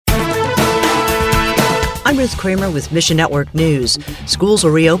I'm Ruth Kramer with Mission Network News. Schools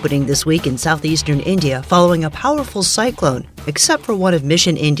are reopening this week in southeastern India following a powerful cyclone, except for one of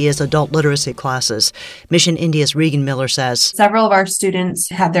Mission India's adult literacy classes. Mission India's Regan Miller says, several of our students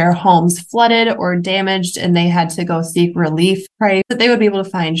had their homes flooded or damaged, and they had to go seek relief. Pray that they would be able to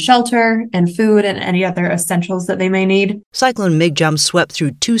find shelter and food and any other essentials that they may need. Cyclone Michaung swept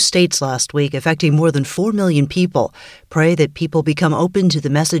through 2 states last week, affecting more than 4 million people. Pray that people become open to the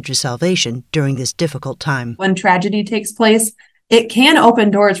message of salvation during this difficult time. When tragedy takes place, it can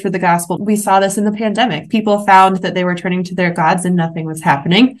open doors for the gospel. We saw this in the pandemic. People found that they were turning to their gods and nothing was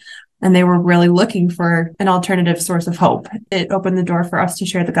happening, and they were really looking for an alternative source of hope. It opened the door for us to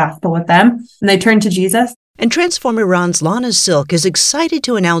share the gospel with them, and they turned to Jesus. And Transform Iran's Lana Silk is excited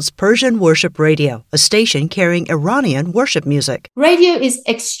to announce Persian Worship Radio, a station carrying Iranian worship music. Radio is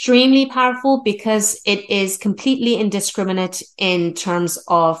extremely powerful because it is completely indiscriminate in terms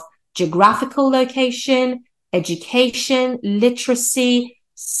of geographical location, education, literacy,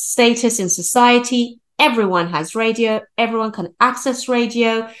 status in society. Everyone has radio. Everyone can access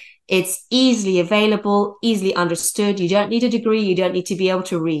radio. It's easily available, easily understood. You don't need a degree. You don't need to be able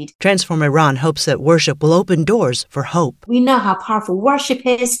to read. Transform Iran hopes that worship will open doors for hope. We know how powerful worship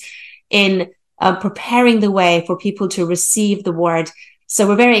is in preparing the way for people to receive the word. So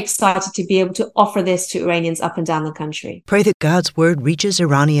we're very excited to be able to offer this to Iranians up and down the country. Pray that God's word reaches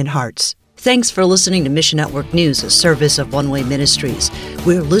Iranian hearts. Thanks for listening to Mission Network News, a service of One Way Ministries.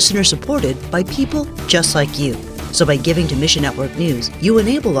 We're listener-supported by people just like you. So by giving to Mission Network News, you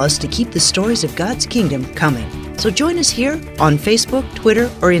enable us to keep the stories of God's kingdom coming. So join us here on Facebook, Twitter,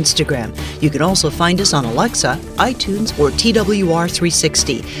 or Instagram. You can also find us on Alexa, iTunes, or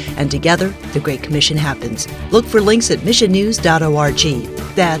TWR360. And together, the Great Commission happens. Look for links at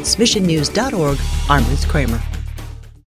missionnews.org. That's missionnews.org. I'm Ruth Kramer.